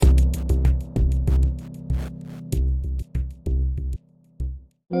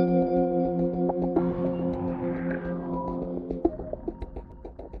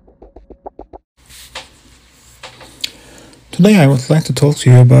Today I would like to talk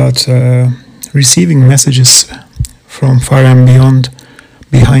to you about receiving messages from far and beyond,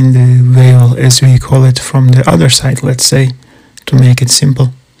 behind the veil, as we call it, from the other side, let's say, to make it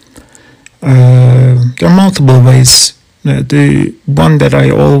simple. There are multiple ways. The one that I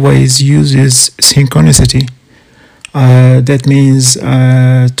always use is synchronicity. That means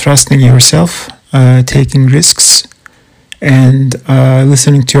trusting yourself, taking risks, and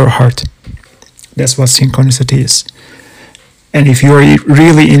listening to your heart. That's what synchronicity is. And if you're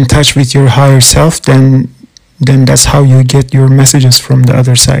really in touch with your higher self, then that's how you get your messages from the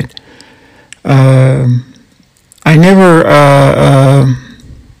other side. I never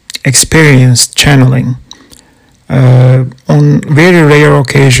experienced channeling. On very rare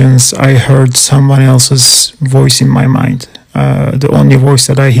occasions, I heard someone else's voice in my mind. The only voice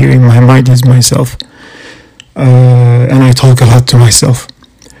that I hear in my mind is myself. And I talk a lot to myself.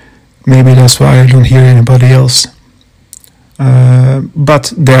 Maybe that's why I don't hear anybody else.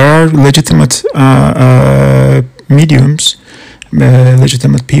 But there are legitimate mediums,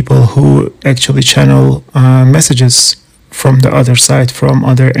 legitimate people who actually channel messages from the other side, from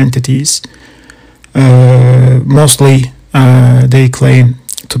other entities. Mostly they claim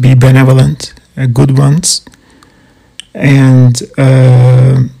to be benevolent, good ones. And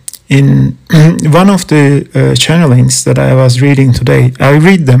in one of the channelings that I was reading today, I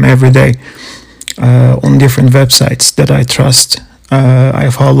read them every day on different websites that I trust. I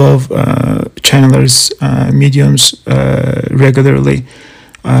follow channelers, mediums regularly.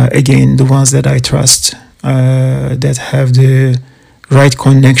 Again, the ones that I trust, that have the right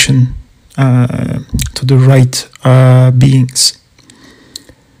connection to the right beings.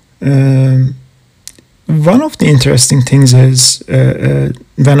 One of the interesting things is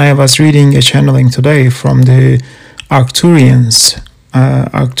when I was reading a channeling today from the Arcturians.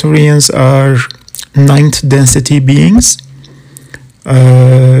 Arcturians are ninth density beings,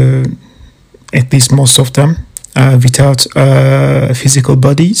 at least most of them, without physical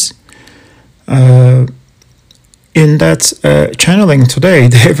bodies. In that channeling today,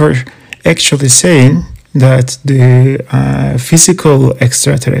 they were actually saying that the physical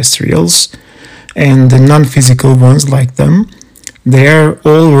extraterrestrials and the non-physical ones like them, they are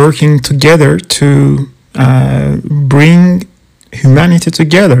all working together to bring humanity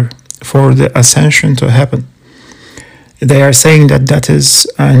together for the ascension to happen. They are saying that that is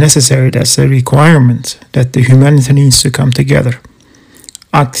necessary, that's a requirement, that the humanity needs to come together.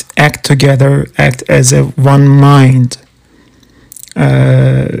 Act together, act as a one mind.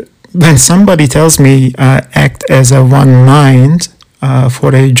 When somebody tells me act as a one mind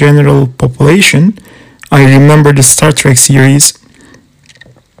for a general population, I remember the Star Trek series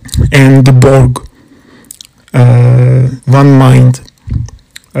and the Borg. One mind,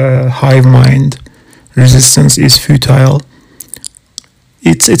 hive mind, resistance is futile.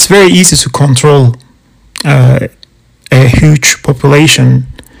 It's very easy to control a huge population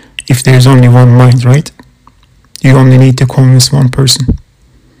if there's only one mind, right? You only need to convince one person,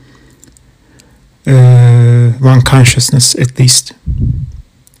 one consciousness at least.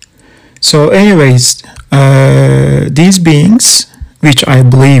 So anyways, these beings, which I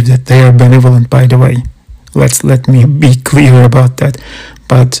believe that they are benevolent, by the way, let me be clear about that.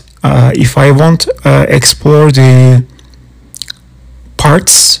 But if I want to explore the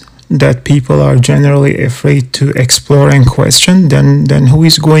parts that people are generally afraid to explore and question, then who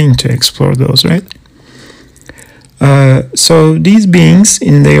is going to explore those, right? So these beings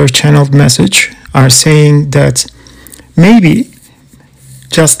in their channeled message are saying that maybe,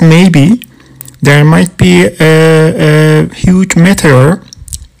 just maybe, there might be a huge meteor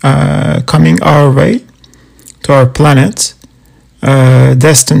coming our way, to our planet,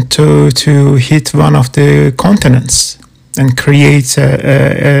 destined to hit one of the continents and create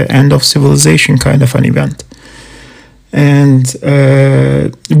a end of civilization kind of an event. And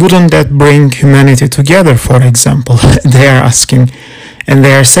wouldn't that bring humanity together, for example? They are asking. And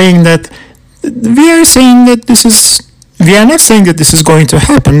they are saying that we are not saying that this is going to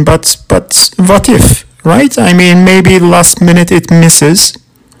happen, but what if, right? I mean, maybe last minute it misses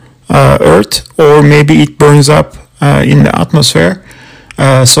Earth, or maybe it burns up in the atmosphere,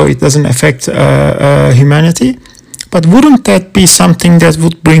 so it doesn't affect humanity. But wouldn't that be something that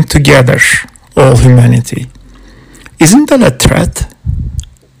would bring together all humanity? Isn't that a threat?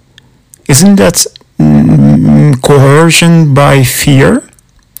 Isn't that coercion by fear?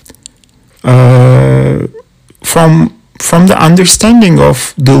 From the understanding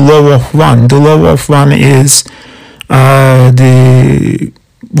of the law of one. The law of one is the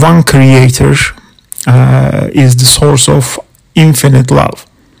one creator is the source of infinite love.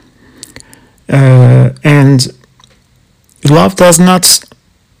 And love does not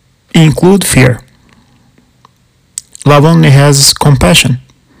include fear. Love only has compassion.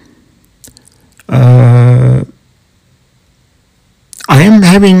 I am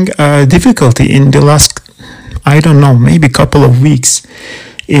having difficulty in the last, I don't know, maybe couple of weeks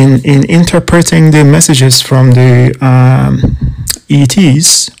in interpreting the messages from the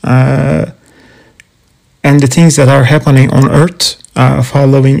ETs and the things that are happening on Earth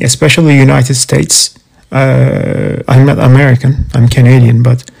following, especially United States. I'm not American, I'm Canadian,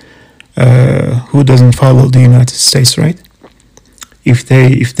 but who doesn't follow the United States, right? If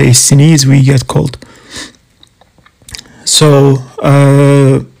they sneeze, we get cold. So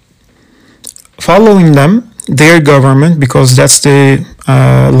following them, their government, because that's the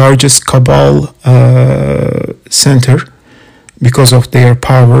largest cabal center because of their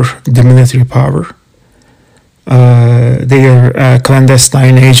power, the military power. Their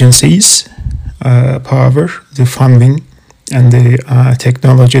clandestine agencies, power, the funding, and the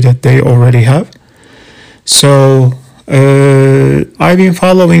technology that they already have. So I've been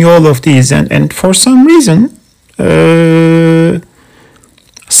following all of these, and for some reason,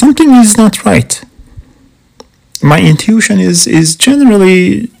 something is not right. My intuition is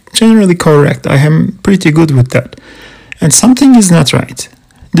generally correct. I am pretty good with that, and something is not right.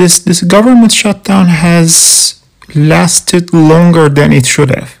 This government shutdown has lasted longer than it should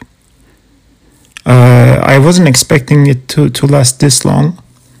have. I wasn't expecting it to last this long.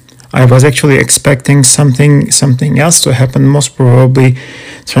 I was actually expecting something else to happen, most probably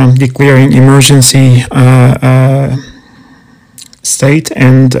Trump declaring emergency state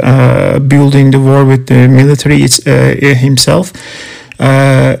and building the war with the military himself,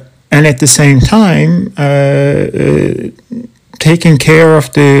 and at the same time taking care of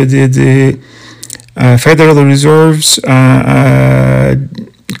the Federal Reserve's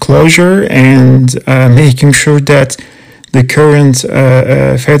closure and making sure that the current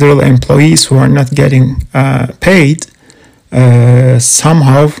federal employees who are not getting paid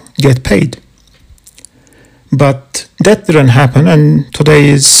somehow get paid. But that didn't happen, and today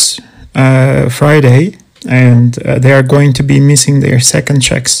is Friday, and they are going to be missing their second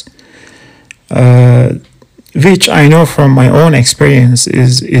checks, which I know from my own experience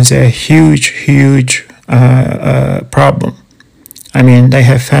is a huge problem. I mean, they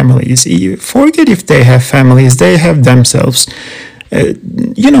have families. Forget if they have families, they have themselves.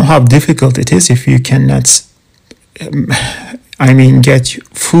 You know how difficult it is if you cannot, get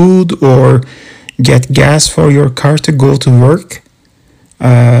food or get gas for your car to go to work,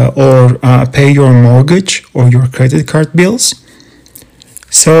 or pay your mortgage or your credit card bills.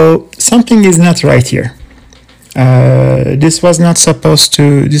 So something is not right here. This wasn't supposed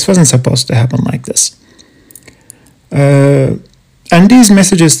to happen like this. And these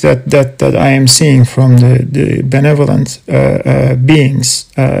messages that I am seeing from the benevolent beings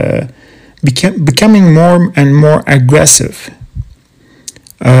becoming more and more aggressive.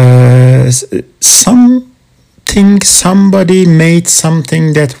 Somebody made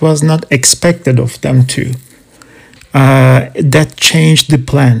something that was not expected of them to. That changed the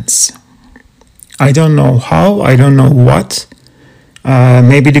plans. I don't know how, I don't know what.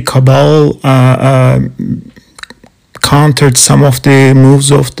 Maybe the cabal countered some of the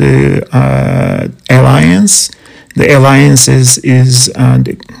moves of the alliance. The alliance is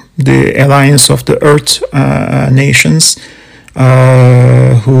the alliance of the Earth nations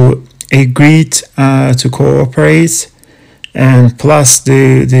who agreed to cooperate, and plus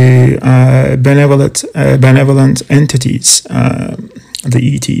the benevolent entities, the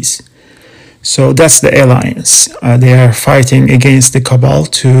ETs. So that's the alliance. They are fighting against the cabal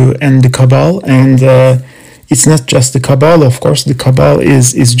to end the cabal, and it's not just the cabal, of course. The cabal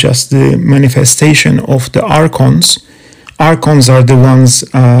is just the manifestation of the archons. Archons are the ones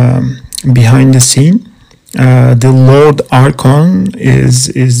behind the scene. The Lord Archon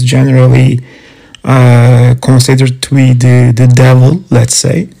is generally considered to be the devil, let's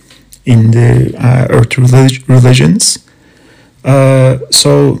say, in the Earth religions.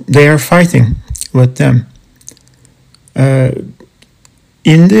 So they are fighting with them.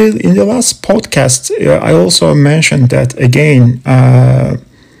 In the last podcast, I also mentioned that again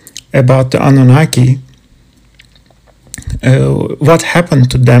about the Anunnaki, what happened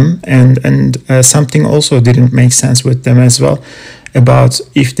to them, and something also didn't make sense with them as well, about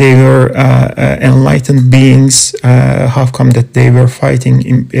if they were enlightened beings, how come that they were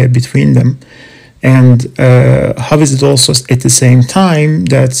fighting between them, and how is it also at the same time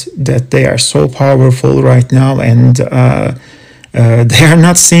that they are so powerful right now, and they are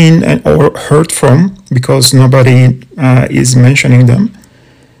not seen or heard from because nobody is mentioning them.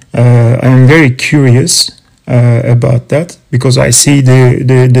 I am very curious about that, because I see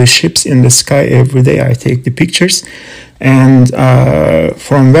the ships in the sky every day. I take the pictures, and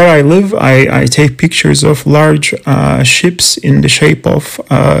from where I live, I take pictures of large ships in the shape of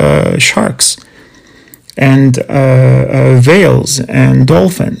sharks and whales and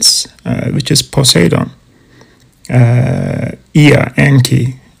dolphins, which is Poseidon, Ea,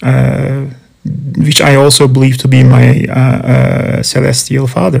 Enki, which I also believe to be my celestial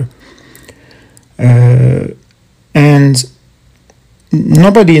father. And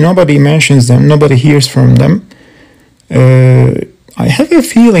nobody mentions them, nobody hears from them. I have a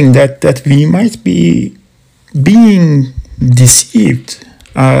feeling that we might be being deceived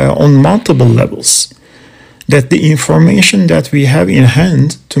on multiple levels, that the information that we have in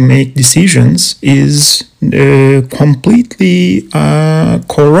hand to make decisions is completely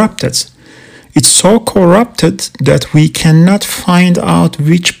corrupted. It's so corrupted that we cannot find out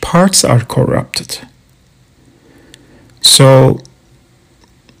which parts are corrupted. So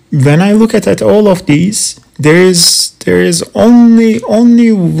when I look at all of these, there is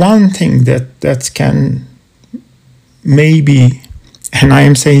only one thing that can maybe, and I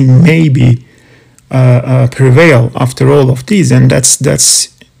am saying maybe, prevail after all of these, and that's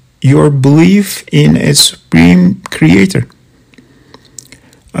your belief in a supreme creator,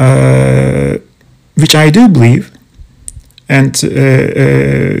 which I do believe, and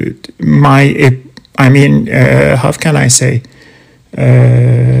how can I say,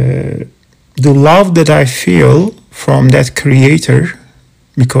 the love that I feel from that creator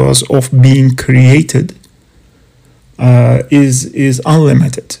because of being created is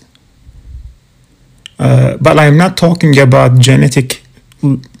unlimited. But I'm not talking about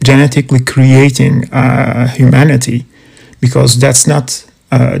genetically creating humanity, because that's not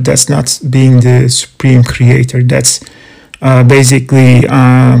being the supreme creator. That's basically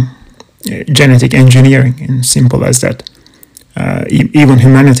genetic engineering, in simple as that. Even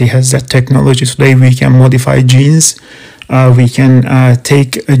humanity has that technology today. We can modify genes. We can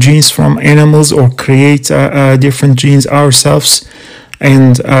take genes from animals or create different genes ourselves,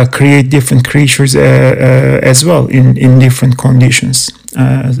 and create different creatures as well in different conditions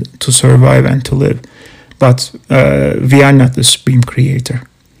to survive and to live. But we are not the supreme creator.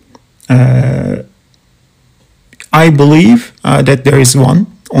 I believe that there is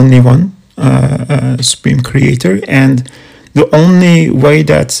only one supreme creator, and the only way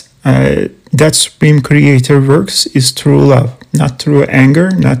that that supreme creator works is through love, not through anger,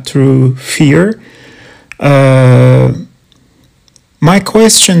 not through fear. My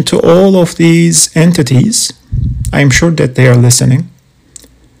question to all of these entities, I'm sure that they are listening.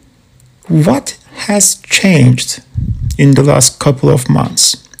 What has changed in the last couple of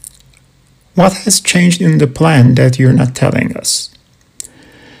months? What has changed in the plan that you're not telling us?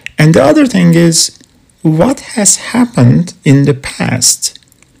 And the other thing is, what has happened in the past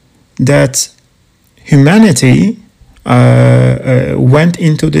that humanity went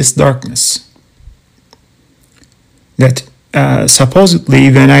into this darkness? That supposedly,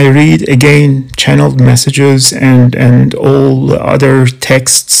 when I read again channeled messages and all the other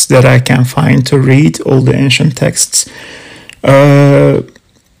texts that I can find to read, all the ancient texts, the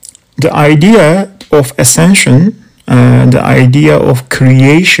idea of ascension, the idea of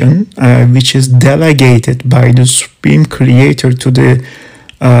creation, which is delegated by the supreme creator to the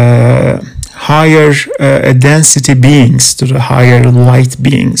higher density beings, to the higher light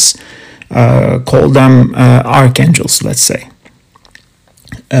beings, call them archangels, let's say.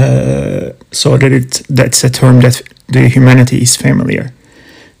 So that's a term that the humanity is familiar,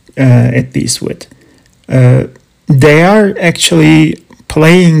 at least with. They are actually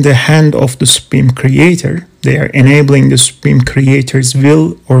playing the hand of the supreme creator. They are enabling the supreme creator's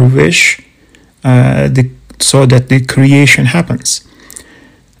will or wish, so that the creation happens.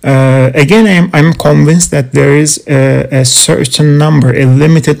 Again, I'm convinced that there is a certain number, a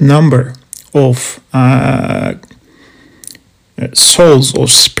limited number of souls or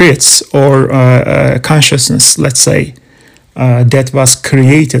spirits or consciousness, let's say, that was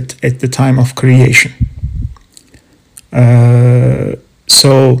created at the time of creation.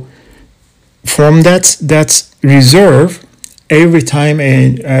 So from that reserve, every time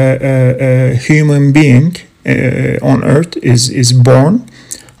a human being on earth is born,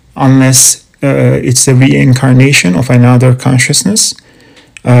 unless it's a reincarnation of another consciousness,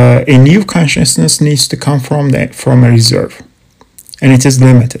 a new consciousness needs to come from a reserve, and it is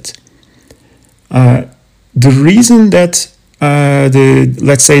limited. The reason that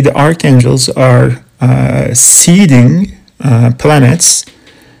let's say the archangels are seeding planets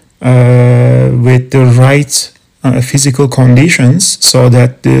with the right physical conditions, so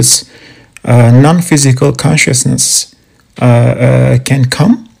that this non-physical consciousness can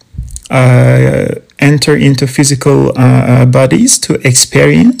come, enter into physical bodies to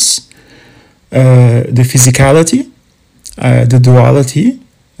experience the physicality, the duality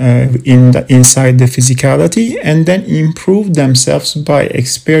inside the physicality, and then improve themselves by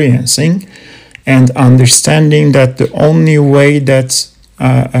experiencing and understanding that the only way that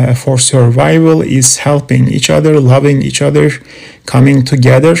for survival is helping each other, loving each other, coming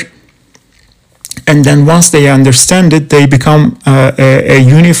together. And then once they understand it, they become a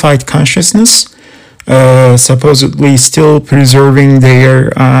unified consciousness, supposedly still preserving their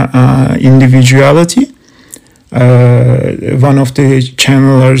individuality. One of the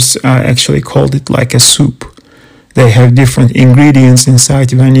channelers actually called it like a soup. They have different ingredients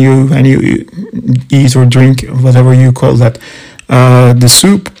inside. When you eat or drink, whatever you call that, the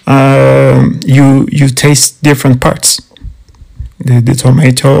soup, you taste different parts. The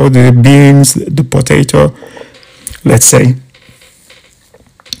tomato, the beans, the potato, let's say.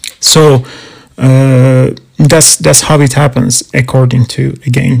 So that's how it happens, according to,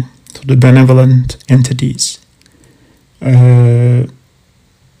 again, to the benevolent entities.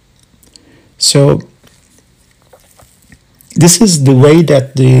 So this is the way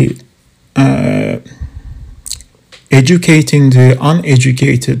that the educating the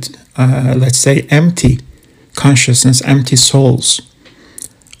uneducated, let's say empty consciousness, empty souls,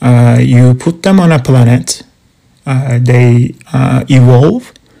 you put them on a planet, they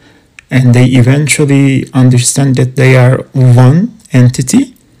evolve, and they eventually understand that they are one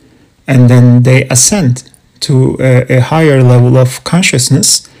entity, and then they ascend to a higher level of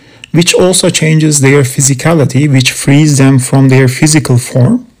consciousness, which also changes their physicality, which frees them from their physical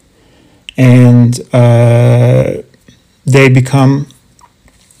form, and they become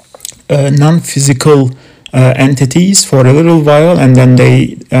non-physical entities for a little while, and then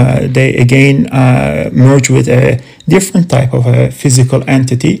they again merge with a different type of a physical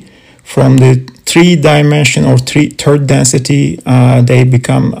entity. From the three-dimension or third density, they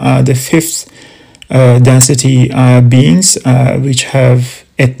become the fifth density beings, which have,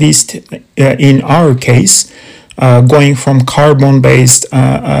 at least in our case, going from carbon-based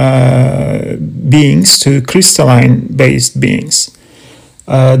beings to crystalline-based beings.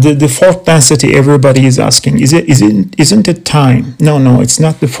 The fourth density, everybody is asking, isn't it time? No, it's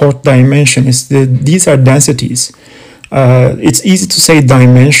not the fourth dimension. These are densities. It's easy to say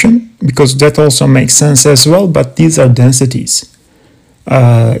dimension because that also makes sense as well, but these are densities,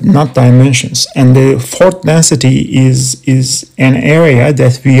 not dimensions. And the fourth density is an area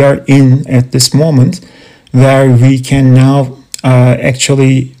that we are in at this moment, where we can now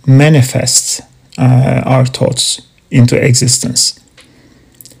actually manifest our thoughts into existence.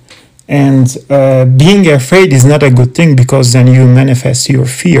 And being afraid is not a good thing, because then you manifest your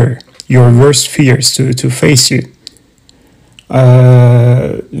fear, your worst fears to face you.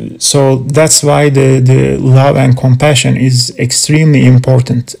 So that's why the love and compassion is extremely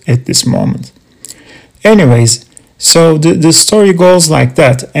important at this moment. Anyways, so the story goes like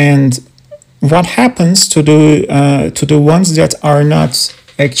that. And what happens to the ones that are not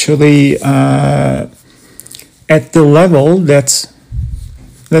actually at the level that,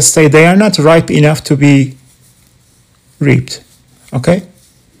 let's say, they are not ripe enough to be reaped, okay?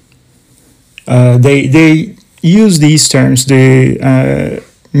 They use these terms, the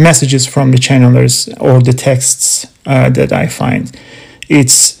messages from the channelers or the texts that I find.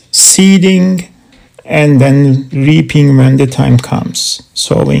 It's seeding and then reaping when the time comes,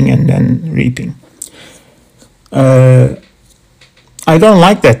 sowing and then reaping. I don't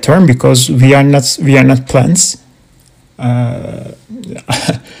like that term, because we are not plants.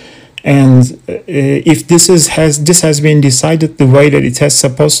 And if this has been decided the way that it has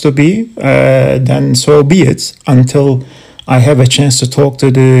supposed to be, then so be it, until I have a chance to talk to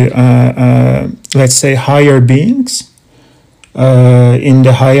the let's say higher beings in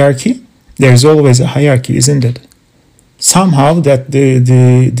the hierarchy. There's always a hierarchy, isn't it? Somehow that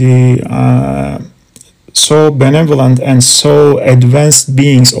the so benevolent and so advanced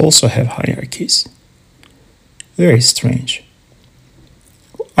beings also have hierarchies. Very strange.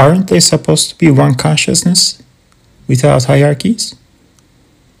 Aren't they supposed to be one consciousness without hierarchies?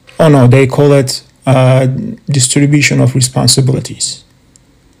 Oh no, they call it distribution of responsibilities.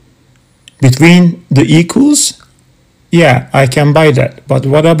 Between the equals, yeah, I can buy that. But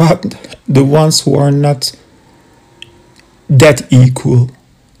what about the ones who are not that equal?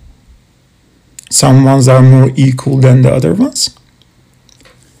 Some ones are more equal than the other ones.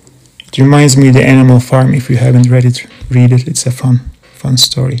 It reminds me of the Animal Farm. If you haven't read it, read it. It's a fun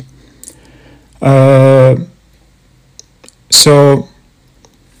story. So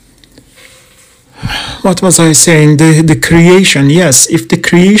what was I saying? The creation. Yes, if the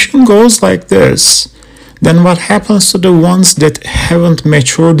creation goes like this, then what happens to the ones that haven't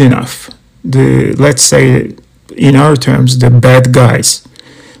matured enough? Let's say, in our terms, the bad guys,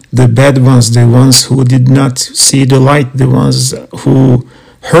 the bad ones, the ones who did not see the light, the ones who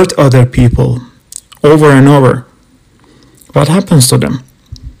hurt other people over and over. What happens to them?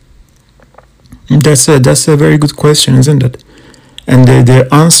 That's a very good question, isn't it? And the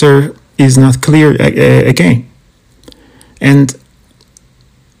answer is not clear again. And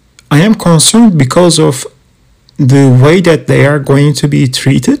I am concerned because of the way that they are going to be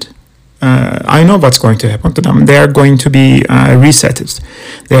treated. I know what's going to happen to them. They are going to be resetted.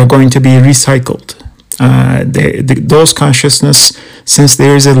 They are going to be recycled. Those consciousness, since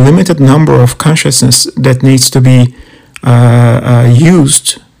there is a limited number of consciousness that needs to be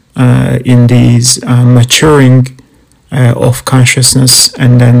used in these maturing of consciousness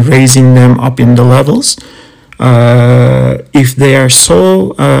and then raising them up in the levels, if they are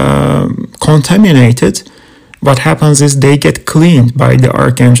so contaminated, what happens is they get cleaned by the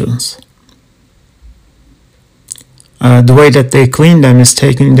archangels. The way that they clean them is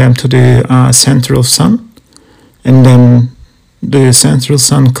taking them to the central sun, and then the central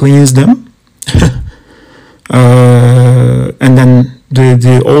sun cleans them, and then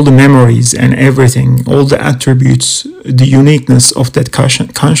all the memories and everything, all the attributes, the uniqueness of that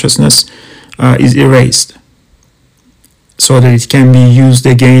consciousness is erased, so that it can be used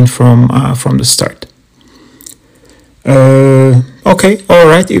again from the start. Okay, all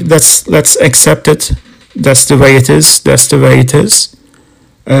right. If let's accept it. That's the way it is. That's the way it is.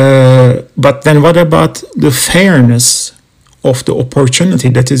 But then, what about the fairness of the opportunity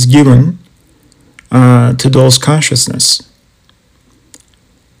that is given to those consciousness?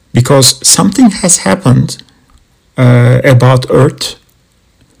 Because something has happened about Earth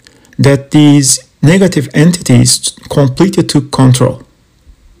that these negative entities completely took control.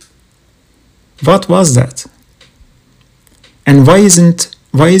 What was that? And why isn't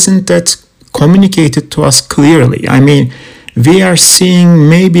that communicated to us clearly? I mean, we are seeing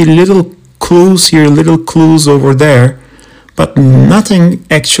maybe little clues here, little clues over there, but nothing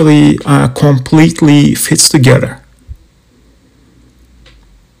actually completely fits together.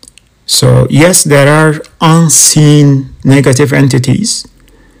 So yes, there are unseen negative entities.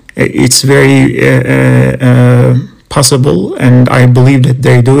 It's very possible, and I believe that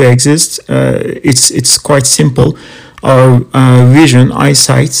they do exist. It's quite simple. Our vision,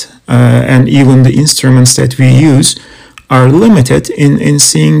 eyesight, and even the instruments that we use are limited in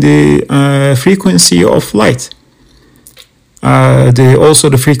seeing the frequency of light. Also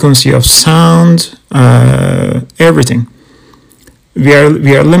the frequency of sound, everything. We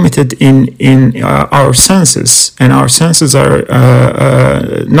are limited in our senses, and our senses are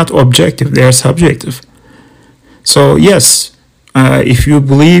not objective; they are subjective. So yes, if you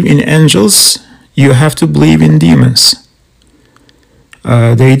believe in angels, you have to believe in demons.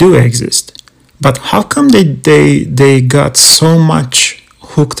 They do exist, but how come they got so much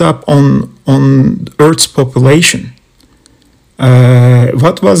hooked up on Earth's population?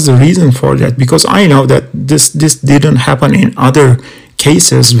 What was the reason for that? Because I know that this didn't happen in other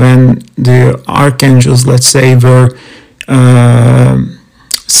cases when the archangels, let's say, were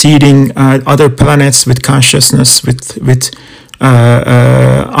seeding other planets with consciousness, with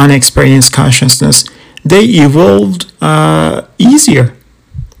unexperienced consciousness. They evolved easier,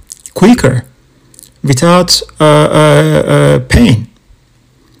 quicker, without pain.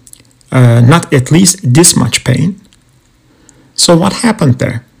 Not at least this much pain. So what happened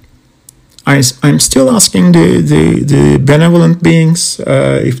there? I'm still asking the benevolent beings,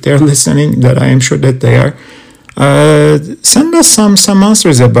 if they're listening, that I am sure that they are, send us some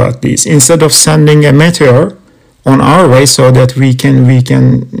answers about this, instead of sending a meteor on our way so that we can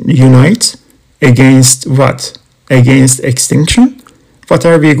unite against what? Against extinction? What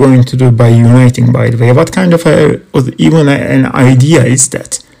are we going to do by uniting, by the way? What kind of even an idea is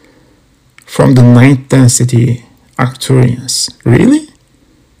that? From the 9th density Arcturians. Really?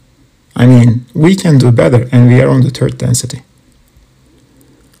 I mean, we can do better, and we are on the 3rd density.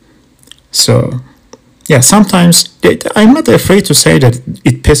 So, yeah, sometimes I'm not afraid to say that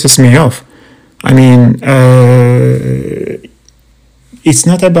it pisses me off. I mean, it's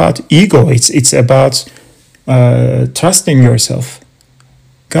not about ego. It's about trusting yourself.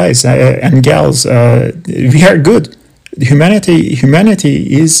 Guys and gals, we are good. Humanity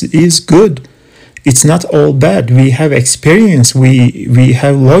is good. It's not all bad. We have experience. We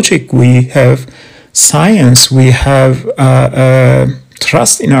have logic. We have science. We have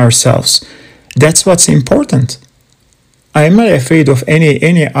trust in ourselves. That's what's important. I'm not afraid of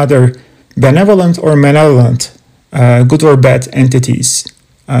any other benevolent or malevolent, good or bad entities,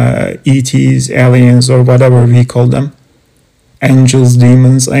 ETs, aliens, or whatever we call them, angels,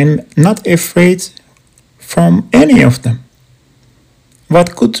 demons. I'm not afraid from any of them.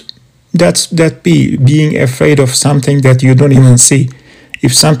 What could that be? Being afraid of something that you don't even see.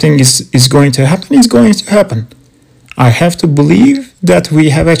 If something is going to happen, it's going to happen. I have to believe that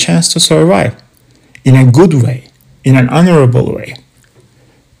we have a chance to survive in a good way, in an honorable way,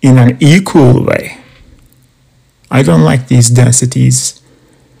 in an equal way. I don't like these densities,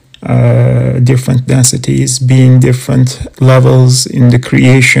 different densities, being different levels in the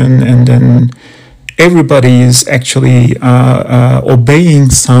creation, and then everybody is actually obeying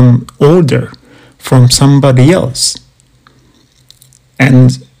some order from somebody else. And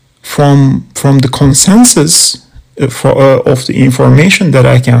from the consensus of the information that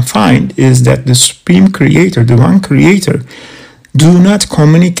I can find is that the Supreme Creator, the One Creator, do not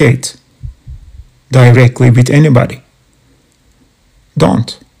communicate directly with anybody.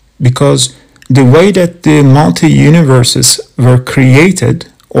 Don't. Because the way that the multi-universes were created,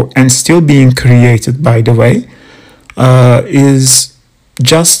 and still being created, by the way, is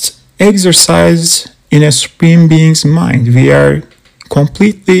just exercise in a Supreme Being's mind. We are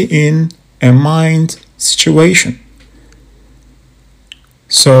completely in a mind situation.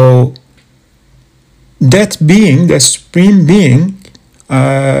 So that being, the Supreme Being,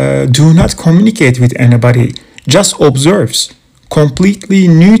 do not communicate with anybody, just observes, completely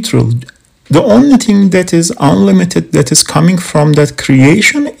neutral. The only thing that is unlimited, that is coming from that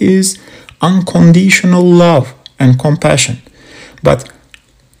creation, is unconditional love and compassion. But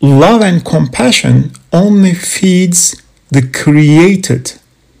love and compassion only feeds the created,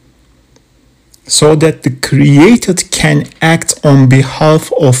 so that the created can act on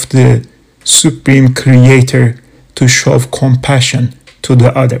behalf of the Supreme Creator to show compassion to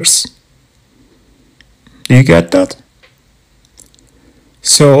the others. Do you get that?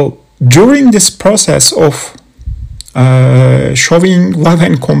 So during this process of showing love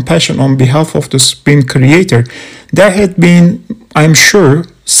and compassion on behalf of the Supreme Creator, there had been, I'm sure,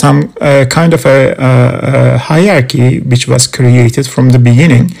 some kind of a hierarchy which was created from the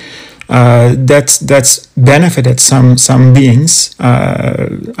beginning that's benefited some beings.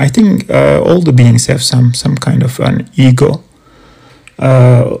 I think all the beings have some kind of an ego.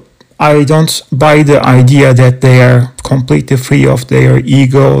 I don't buy the idea that they are completely free of their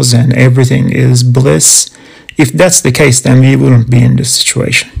egos and everything is bliss. If that's the case, then we wouldn't be in this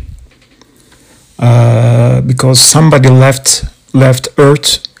situation. Because somebody left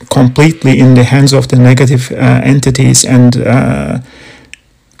Earth completely in the hands of the negative entities, and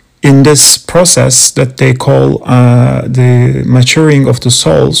in this process that they call the maturing of the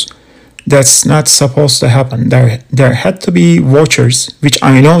souls, that's not supposed to happen. There had to be watchers, which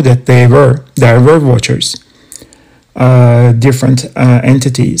I know that there were watchers, different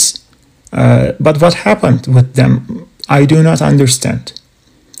entities. But what happened with them, I do not understand.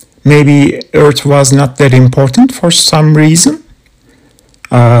 Maybe Earth was not that important for some reason.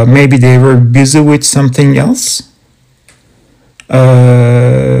 Maybe they were busy with something else.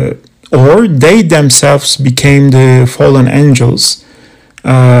 Or they themselves became the fallen angels.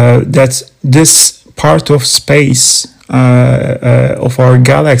 That this part of space of our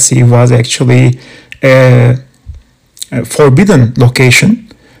galaxy was actually a forbidden location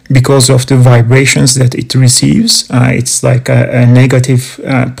because of the vibrations that it receives. It's like a negative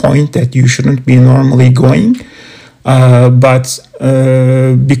point that you shouldn't be normally going. But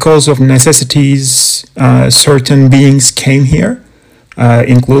because of necessities, certain beings came here,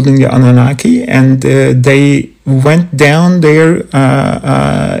 including the Anunnaki, and they went down their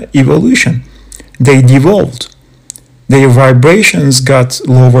evolution. They devolved. Their vibrations got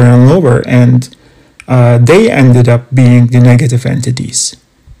lower and lower, and they ended up being the negative entities.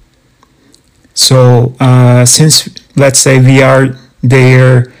 So since, let's say, we are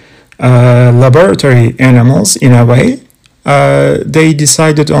their laboratory animals in a way, they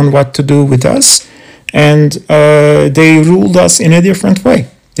decided on what to do with us, and they ruled us in a different way.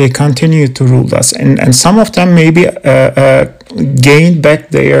 They continued to rule us, and some of them maybe gained back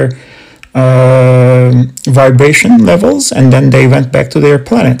their vibration levels, and then they went back to their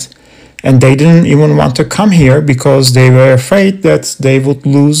planet. And they didn't even want to come here because they were afraid that they would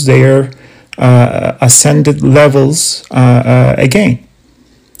lose their ascended levels again.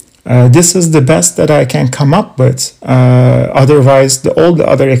 This is the best that I can come up with. Otherwise, all the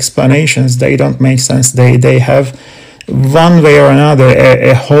other explanations, they don't make sense. They have one way or another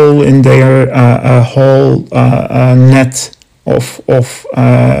a hole in their whole net of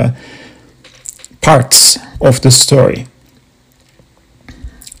parts of the story.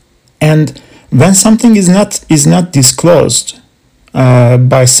 And when something is not disclosed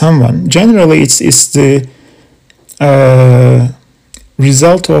by someone, generally it's the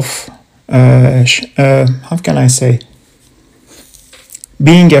result of how can I say,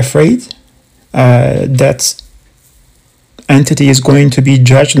 being afraid that entity is going to be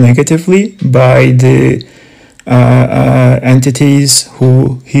judged negatively by the entities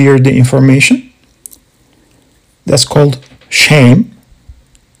who hear the information. That's called shame.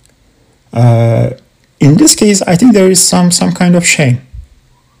 In this case, I think there is some kind of shame.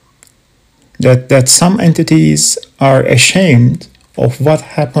 That some entities are ashamed of what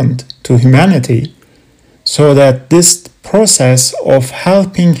happened to humanity, so that this process of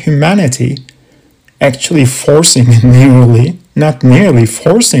helping humanity, actually forcing not merely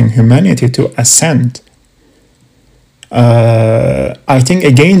forcing humanity to ascend. I think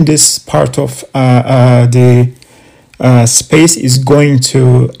again this part of the space is going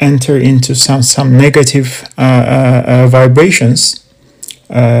to enter into some negative vibrations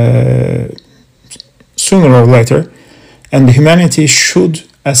sooner or later, and humanity should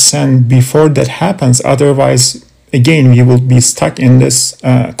ascend before that happens. Otherwise, again, we will be stuck in this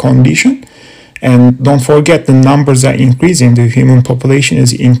condition. And don't forget, the numbers are increasing. The human population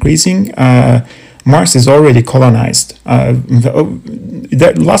is increasing. Mars is already colonized. There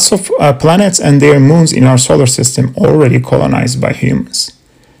are lots of planets and their moons in our solar system already colonized by humans,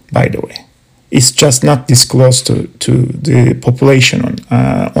 by the way. It's just not disclosed to the population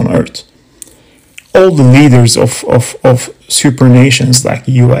on Earth. All the leaders of supernations like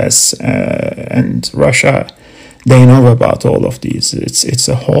US and Russia, they know about all of these. It's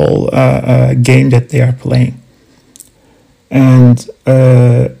a whole game that they are playing. And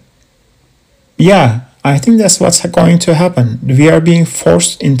I think that's what's going to happen. We are being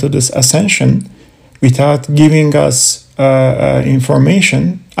forced into this ascension without giving us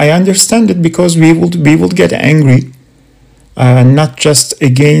information. I understand it, because we would get angry, not just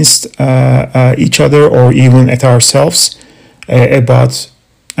against each other or even at ourselves, about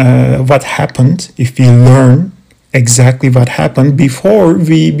what happened. If we learn exactly what happened before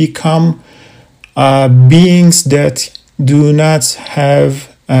we become beings that do not have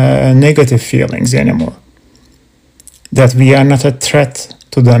negative feelings anymore, that we are not a threat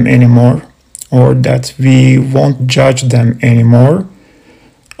to them anymore, or that we won't judge them anymore.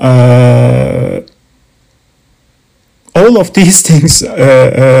 All of these things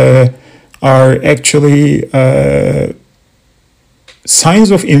are actually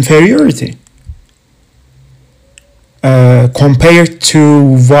signs of inferiority compared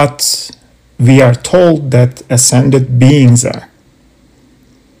to what we are told that ascended beings are.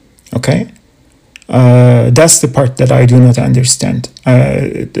 Okay? That's the part that I do not understand.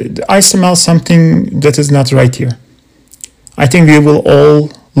 I smell something that is not right here. I think we will all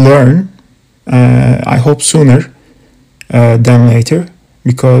learn, I hope sooner than later,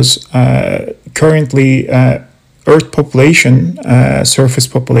 because currently Earth population, surface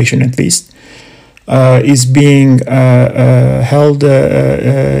population at least, is being held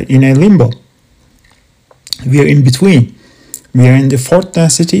in a limbo. We are in between. We are in the fourth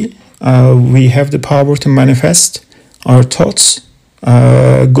density. We have the power to manifest our thoughts,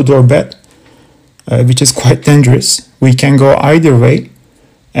 good or bad, which is quite dangerous. We can go either way.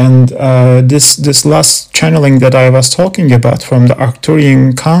 And this last channeling that I was talking about from the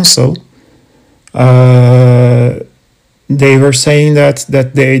Arcturian Council, they were saying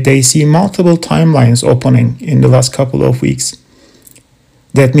that they see multiple timelines opening in the last couple of weeks.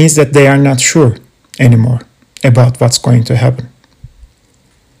 That means that they are not sure anymore about what's going to happen.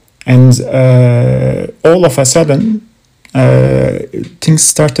 And all of a sudden, things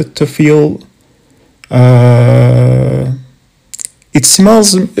started to feel... it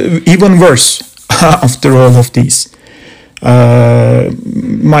smells even worse after all of these.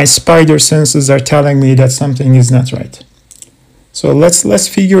 My spider senses are telling me that something is not right. So let's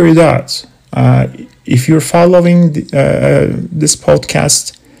figure it out. If you're following this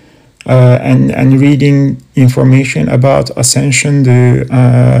podcast and reading information about ascension, the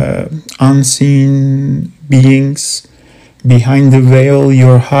unseen beings behind the veil,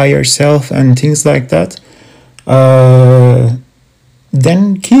 your higher self, and things like that,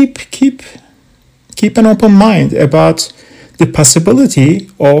 then keep an open mind about the possibility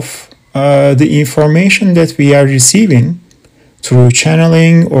of the information that we are receiving through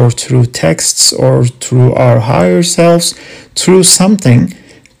channeling or through texts or through our higher selves, through something,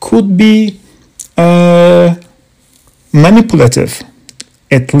 could be manipulative,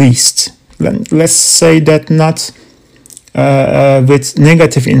 at least. Let's say that not with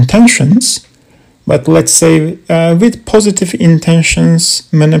negative intentions, but let's say with positive intentions,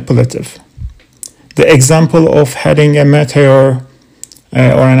 manipulative. The example of having a meteor or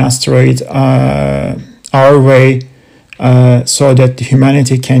an asteroid our way so that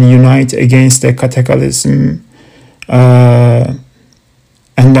humanity can unite against the cataclysm and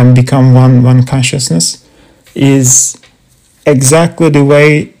then become one consciousness is exactly the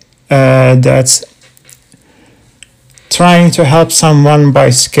way that's trying to help someone by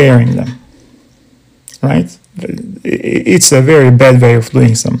scaring them, right? It's a very bad way of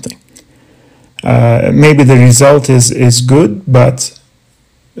doing something. Maybe the result is good, but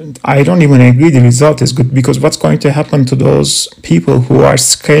I don't even agree the result is good, because what's going to happen to those people who are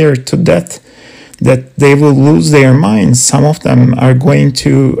scared to death that they will lose their minds? Some of them are going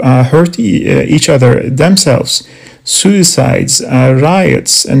to hurt each other themselves, suicides,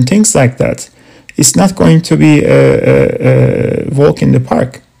 riots, and things like that. It's not going to be a walk in the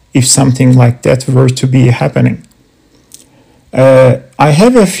park if something like that were to be happening. I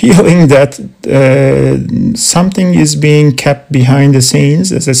have a feeling that something is being kept behind the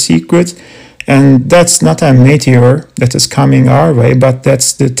scenes as a secret, and that's not a meteor that is coming our way, but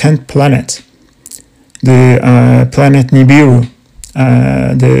that's the 10th planet, the planet Nibiru,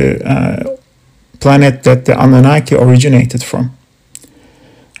 the planet that the Anunnaki originated from.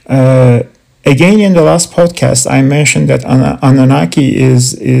 Again, in the last podcast, I mentioned that Anunnaki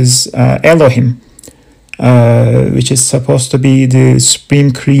is Elohim, which is supposed to be the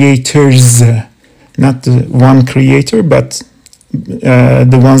supreme creators, not the one creator, but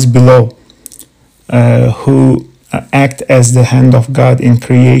the ones below, who act as the hand of God in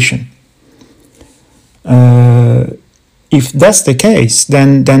creation. If that's the case,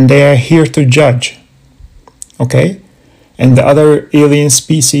 then they are here to judge, okay? And the other alien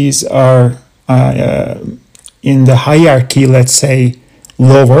species are in the hierarchy, let's say,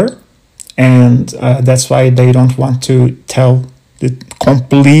 lower, and that's why they don't want to tell the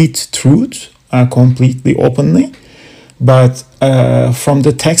complete truth completely openly. But from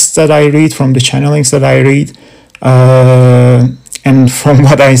the texts that I read, from the channelings that I read, and from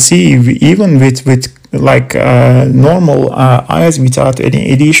what I see, even with like normal eyes without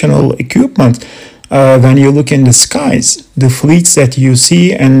any additional equipment, when you look in the skies, the fleets that you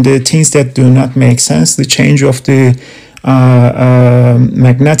see and the things that do not make sense, the change of the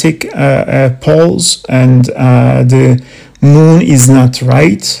magnetic poles, and the moon is not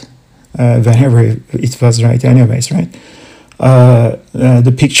right whenever it was right anyways, right?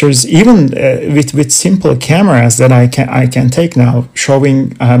 The pictures, even with simple cameras that I can take now,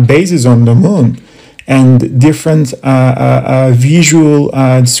 showing bases on the moon and different visual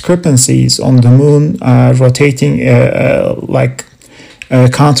discrepancies on the moon rotating like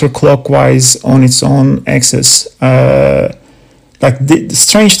counterclockwise on its own axis, like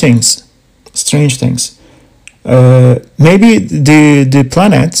strange things. Maybe the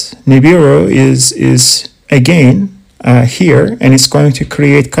planet Nibiru is again here, and it's going to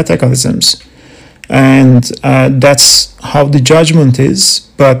create cataclysms, and that's how the judgment is.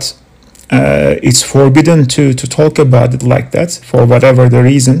 But it's forbidden to talk about it like that for whatever the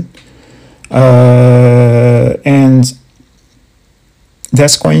reason, and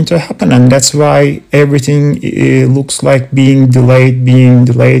that's going to happen, and that's why everything looks like being delayed. We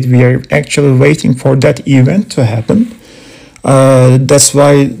are actually waiting for that event to happen. That's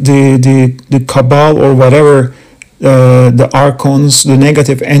why the cabal or whatever, the archons, the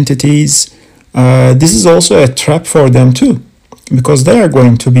negative entities, this is also a trap for them too, because they are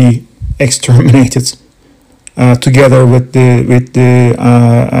going to be exterminated together with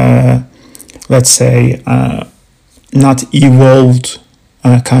the let's say not evolved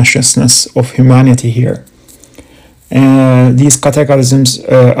consciousness of humanity here. These cataclysms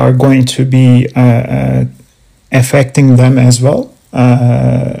are going to be affecting them as well,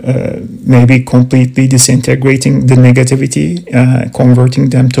 maybe completely disintegrating the negativity, converting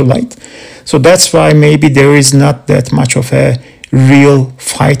them to light. So that's why maybe there is not that much of a real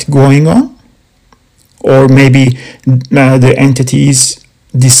fight going on, or maybe the entities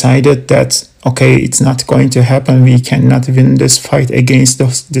decided that, okay, it's not going to happen, we cannot win this fight against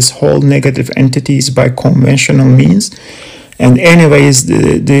this whole negative entities by conventional means, and anyways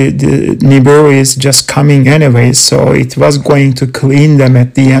the Nibiru is just coming anyways, so it was going to clean them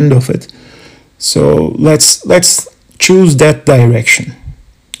at the end of it. So let's choose that direction,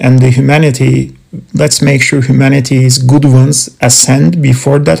 and the humanity, let's make sure humanity's good ones ascend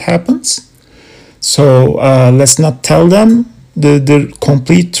before that happens. So let's not tell them the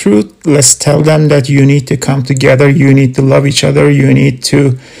complete truth. Let's tell them that you need to come together, you need to love each other, you need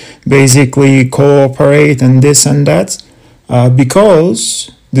to basically cooperate and this and that,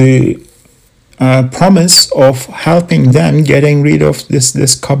 because the promise of helping them getting rid of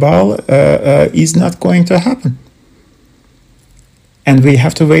this cabal is not going to happen. And we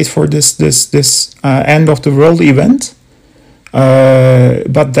have to wait for this end of the world event.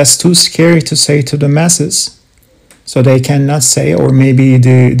 But that's too scary to say to the masses. So they cannot say, or maybe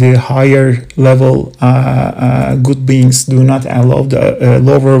the higher level good beings do not allow the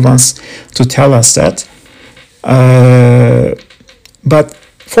lower ones to tell us that. But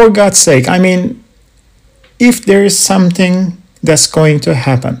for God's sake, I mean, if there is something that's going to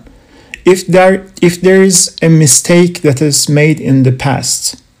happen, if there is a mistake that is made in the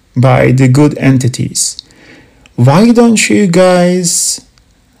past by the good entities, why don't you guys,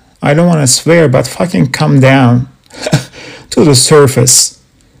 I don't want to swear, but fucking come down to the surface.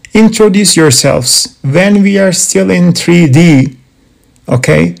 Introduce yourselves when we are still in 3D,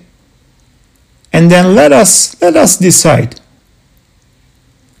 okay? And then let us decide.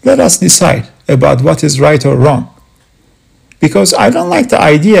 Let us decide about what is right or wrong. Because I don't like the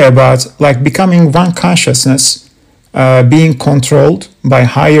idea about like becoming one consciousness, being controlled by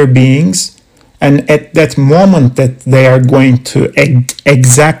higher beings, and at that moment that they are going to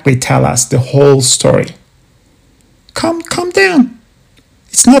exactly tell us the whole story. Calm down.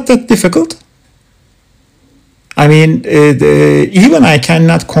 It's not that difficult. I mean, even I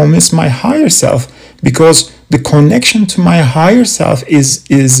cannot convince my higher self because the connection to my higher self is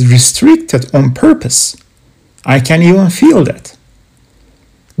restricted on purpose. I can even feel that.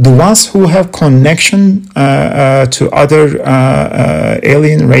 The ones who have connection to other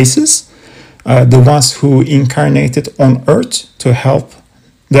alien races, the ones who incarnated on Earth to help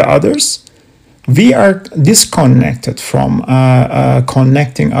the others, we are disconnected from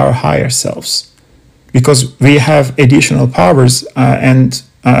connecting our higher selves because we have additional powers and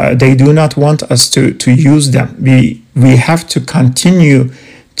they do not want us to use them. We have to continue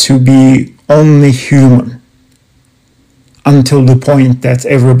to be only human until the point that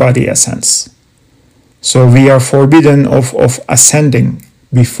everybody ascends. So we are forbidden of ascending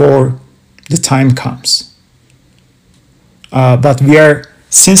before the time comes. But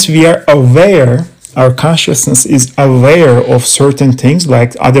since we are aware, our consciousness is aware of certain things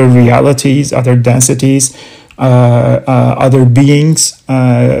like other realities, other densities, other beings.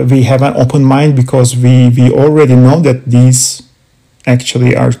 We have an open mind because we already know that these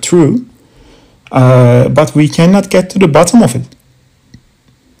actually are true, but we cannot get to the bottom of it.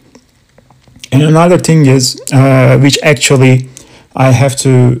 And another thing is, which actually I have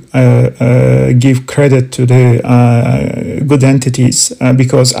to give credit to the good entities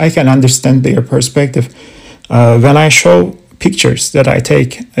because I can understand their perspective. When I show pictures that I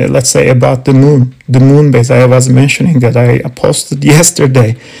take, let's say about the moon base I was mentioning that I posted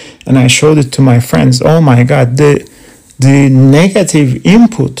yesterday, and I showed it to my friends, oh my God, the negative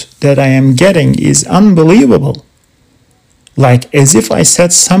input that I am getting is unbelievable. Like as if I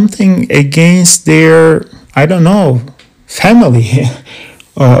said something against their, I don't know, family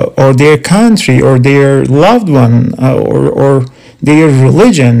or their country or their loved one or their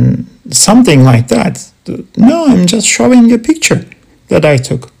religion, something like that. No, I'm just showing a picture that I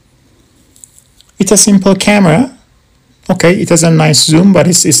took. It's a simple camera. Okay, it has a nice zoom, but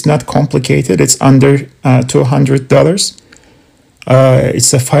it's not complicated. It's under $200.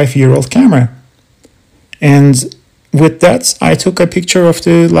 It's a 5-year-old camera. And with that, I took a picture of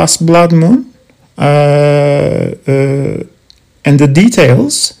the last blood moon. And the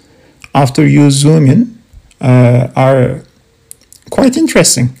details after you zoom in are quite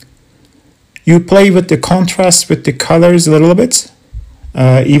interesting. You play with the contrast with the colors a little bit.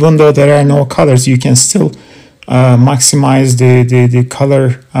 Even though there are no colors, you can still maximize the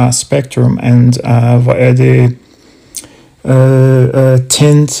color spectrum and the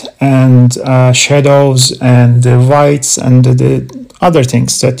tint and shadows and the whites and the other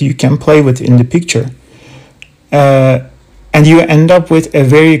things that you can play with in the picture. And you end up with a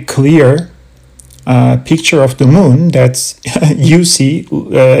very clear picture of the moon that you see.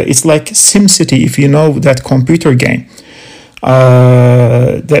 It's like SimCity, if you know that computer game.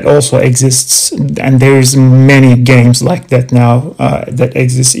 That also exists, and there's many games like that now that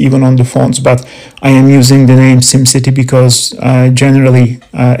exist even on the phones, but I am using the name SimCity because generally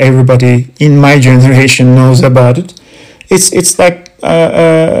everybody in my generation knows about it. It's like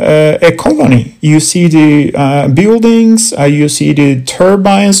a colony. You see the buildings, you see the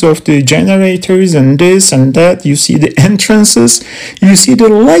turbines of the generators and this and that, you see the entrances, you see the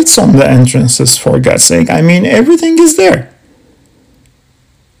lights on the entrances, for God's sake. I mean, everything is there.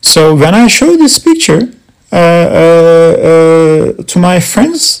 So when I show this picture to my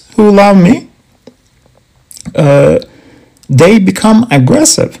friends who love me, they become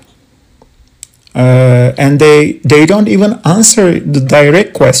aggressive. And they don't even answer the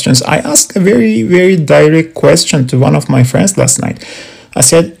direct questions. I asked a very, very direct question to one of my friends last night. I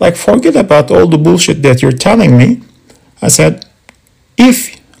said, like, forget about all the bullshit that you're telling me. I said,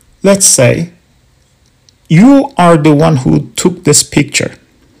 if, let's say, you are the one who took this picture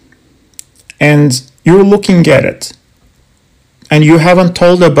and you're looking at it and you haven't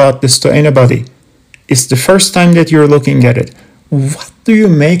told about this to anybody, it's the first time that you're looking at it, what do you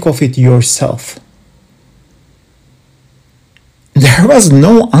make of it yourself? There was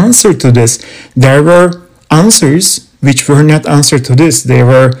no answer to this. There were answers which were not answer to this. There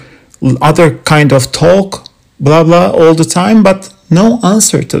were other kind of talk, blah, blah, all the time, but no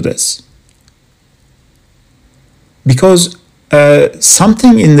answer to this. Because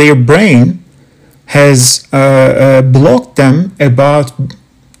something in their brain has blocked them about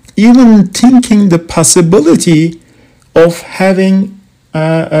even thinking the possibility of having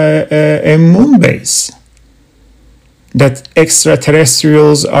a moon base, that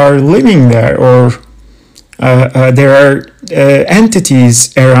extraterrestrials are living there, or there are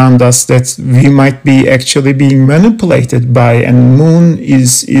entities around us that we might be actually being manipulated by, and moon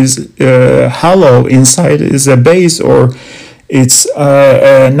is hollow, inside is a base, or it's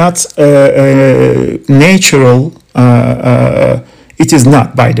not natural. It is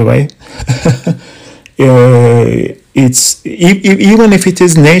not, by the way. It's even if it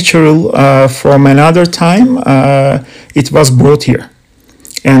is natural from another time, it was brought here,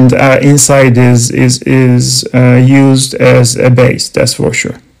 and inside is used as a base. That's for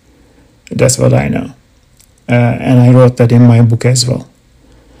sure. That's what I know, and I wrote that in my book as well.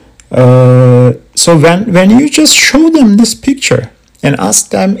 So when you just show them this picture and ask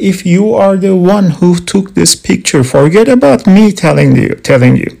them if you are the one who took this picture, forget about me telling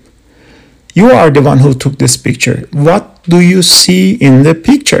you. You are the one who took this picture. What do you see in the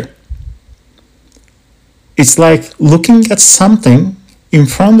picture? It's like looking at something in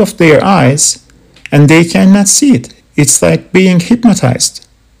front of their eyes and they cannot see it. It's like being hypnotized.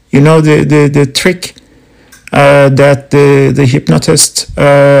 You know the trick that the hypnotist,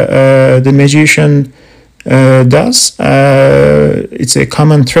 the magician does? It's a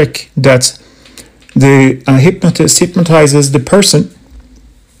common trick that the hypnotist hypnotizes the person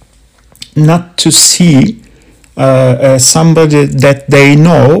not to see somebody that they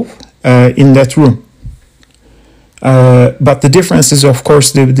know in that room. But the difference is, of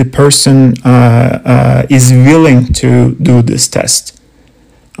course, the person is willing to do this test.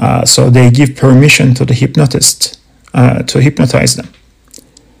 So they give permission to the hypnotist to hypnotize them.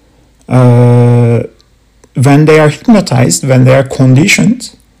 When they are hypnotized, when they are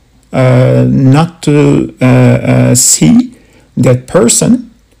conditioned not to see that person,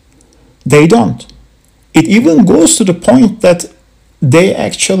 they don't. It even goes to the point that they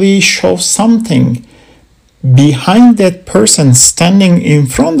actually show something behind that person standing in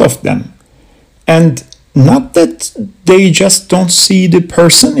front of them. And not that they just don't see the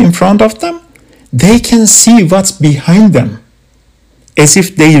person in front of them, they can see what's behind them, as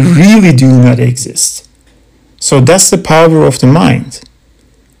if they really do not exist. So that's the power of the mind.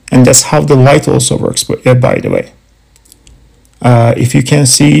 And that's how the light also works, by the way. If you can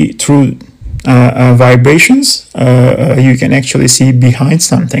see through vibrations, you can actually see behind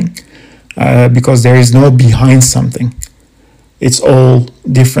something, because there is no behind something. It's all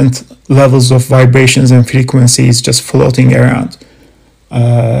different levels of vibrations and frequencies just floating around.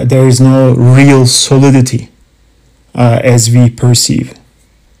 There is no real solidity as we perceive.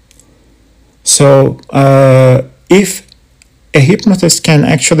 So if a hypnotist can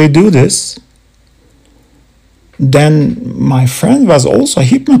actually do this, then my friend was also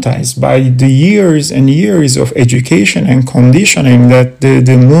hypnotized by the years and years of education and conditioning that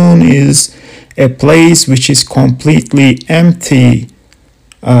the moon is a place which is completely empty.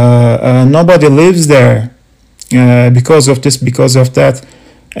 Nobody lives there because of this, because of that,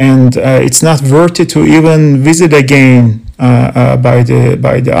 and it's not worthy to even visit again by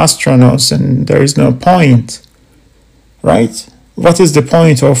the astronauts, and there is no point, right? What is the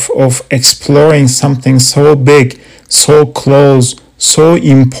point of exploring something so big, so close, so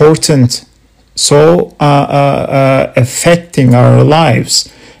important, so affecting our lives?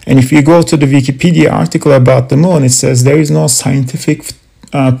 And if you go to the Wikipedia article about the moon, it says there is no scientific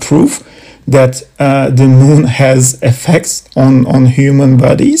proof that the moon has effects on human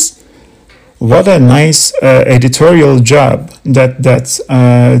bodies. What a nice editorial job that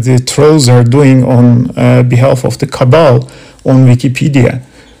the trolls are doing on behalf of the cabal on Wikipedia.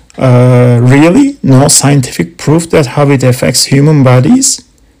 Really? No scientific proof that how it affects human bodies?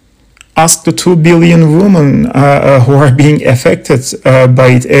 Ask the 2 billion women who are being affected by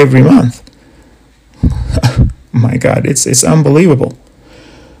it every month. My God, it's unbelievable.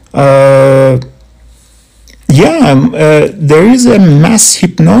 There is a mass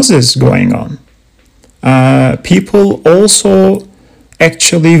hypnosis going on. People also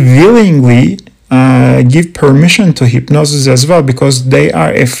actually willingly give permission to hypnosis as well, because they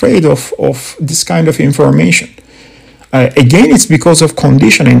are afraid of this kind of information. Again, it's because of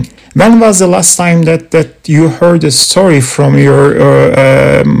conditioning. When was the last time that you heard a story from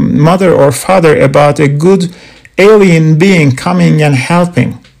your mother or father about a good alien being coming and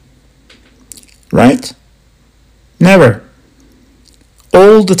helping? Right? Never.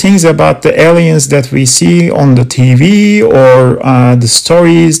 All the things about the aliens that we see on the TV, or the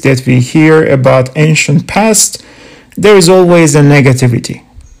stories that we hear about ancient past, there is always a negativity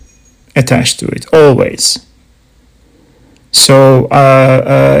attached to it, always. So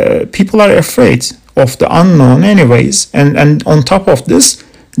people are afraid of the unknown anyways, and on top of this,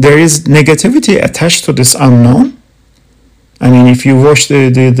 there is negativity attached to this unknown. I mean, if you watch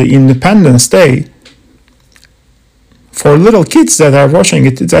the Independence Day, for little kids that are watching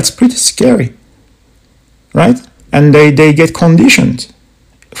it, that's pretty scary, right? And they get conditioned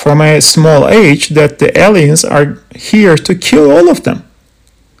from a small age that the aliens are here to kill all of them.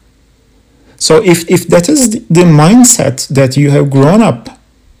 So if that is the mindset that you have grown up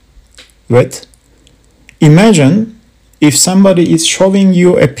with, imagine if somebody is showing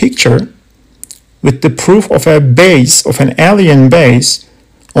you a picture with the proof of a base, of an alien base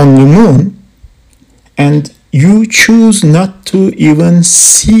on the moon, and you choose not to even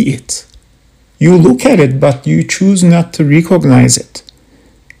see it. You look at it, but you choose not to recognize it.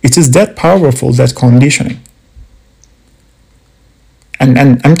 It is that powerful, that conditioning. And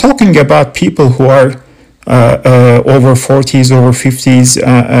I'm talking about people who are over 40s, over 50s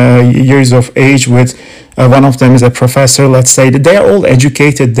years of age, with one of them is a professor, let's say. They are all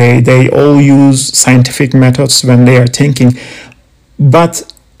educated. They all use scientific methods when they are thinking. But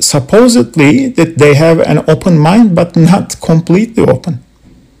supposedly that they have an open mind, but not completely open.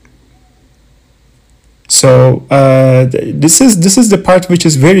 So this is the part which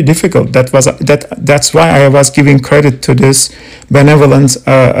is very difficult. That's why I was giving credit to this benevolent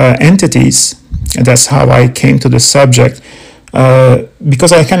entities. That's how I came to the subject,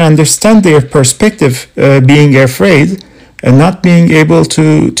 because I can understand their perspective, being afraid and not being able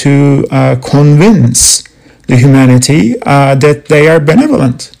to convince the humanity that they are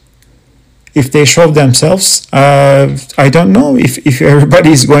benevolent. If they show themselves, I don't know if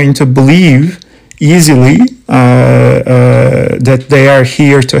everybody is going to believe easily that they are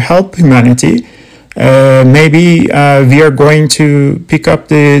here to help humanity. Maybe we are going to pick up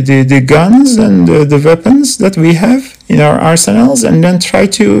the guns and the weapons that we have in our arsenals and then try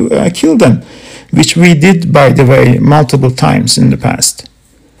to kill them, which we did, by the way, multiple times in the past.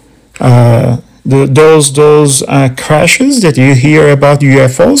 Those crashes that you hear about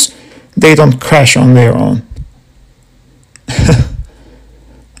UFOs, they don't crash on their own.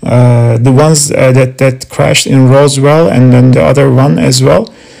 The ones that crashed in Roswell, and then the other one as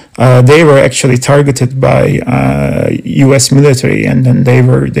well, they were actually targeted by U.S. military, and then they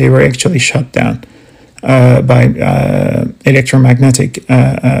were actually shut down by electromagnetic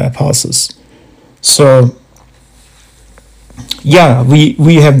pulses. So yeah,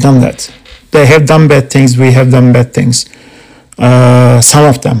 we have done that. They have done bad things. We have done bad things. Some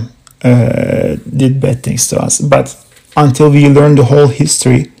of them did bad things to us, but until we learn the whole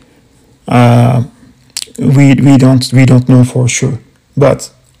history, we don't know for sure. But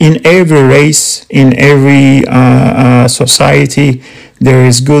in every race, in every society, there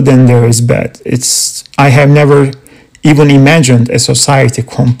is good and there is bad. I have never even imagined a society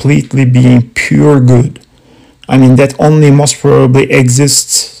completely being pure good. I mean, that only most probably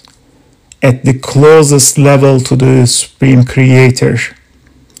exists at the closest level to the Supreme Creator,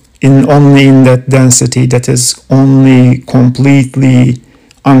 only in that density that is only completely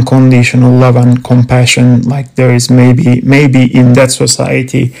unconditional love and compassion. Like there is maybe in that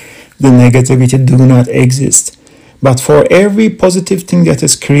society the negativity do not exist. But for every positive thing that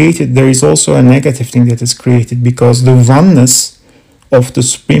is created, there is also a negative thing that is created, because the oneness of the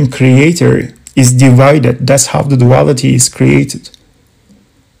Supreme Creator is divided. That's how the duality is created.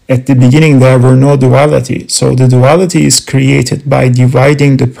 At the beginning, there were no duality. So the duality is created by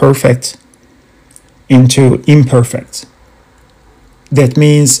dividing the perfect into imperfect. That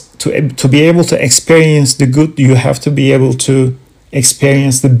means to be able to experience the good, you have to be able to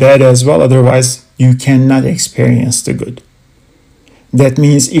experience the bad as well. Otherwise, you cannot experience the good. That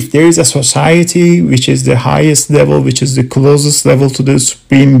means if there is a society which is the highest level, which is the closest level to the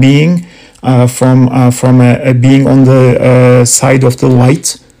Supreme Being, from a being on the side of the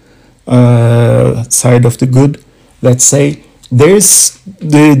light, side of the good, let's say, there's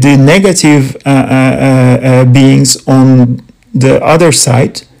the negative beings on the other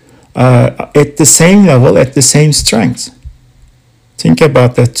side at the same level, at the same strength. Think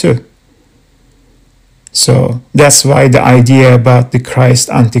about that too. So that's why the idea about the Christ,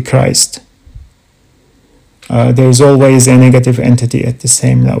 Antichrist. There's always a negative entity at the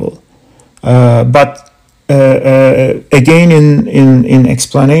same level. But again, in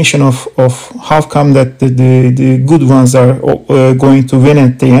explanation of how come that the good ones are going to win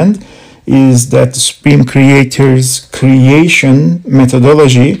at the end, is that the Supreme Creator's creation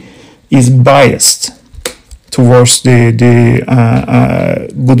methodology is biased towards the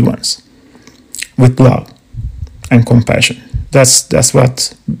good ones with love and compassion. That's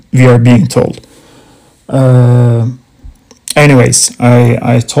what we are being told. Anyways,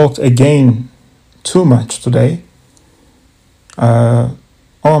 I talked again too much today. Oh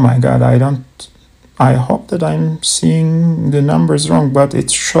my God, I hope that I'm seeing the numbers wrong, but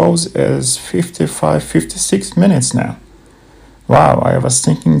it shows as 56 minutes now. Wow, I was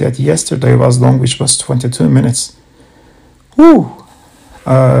thinking that yesterday was long, which was 22 minutes. Whew.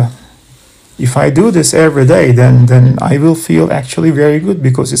 If I do this every day, then I will feel actually very good,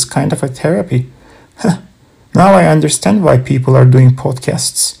 because it's kind of a therapy. Now I understand why people are doing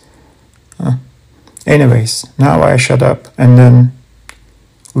podcasts. Anyways, now I shut up and then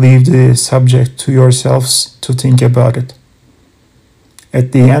leave the subject to yourselves to think about it.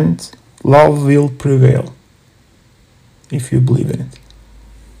 At the end, love will prevail, if you believe in it.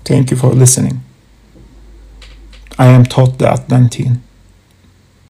 Thank you for listening. I am Todd the Atlantine.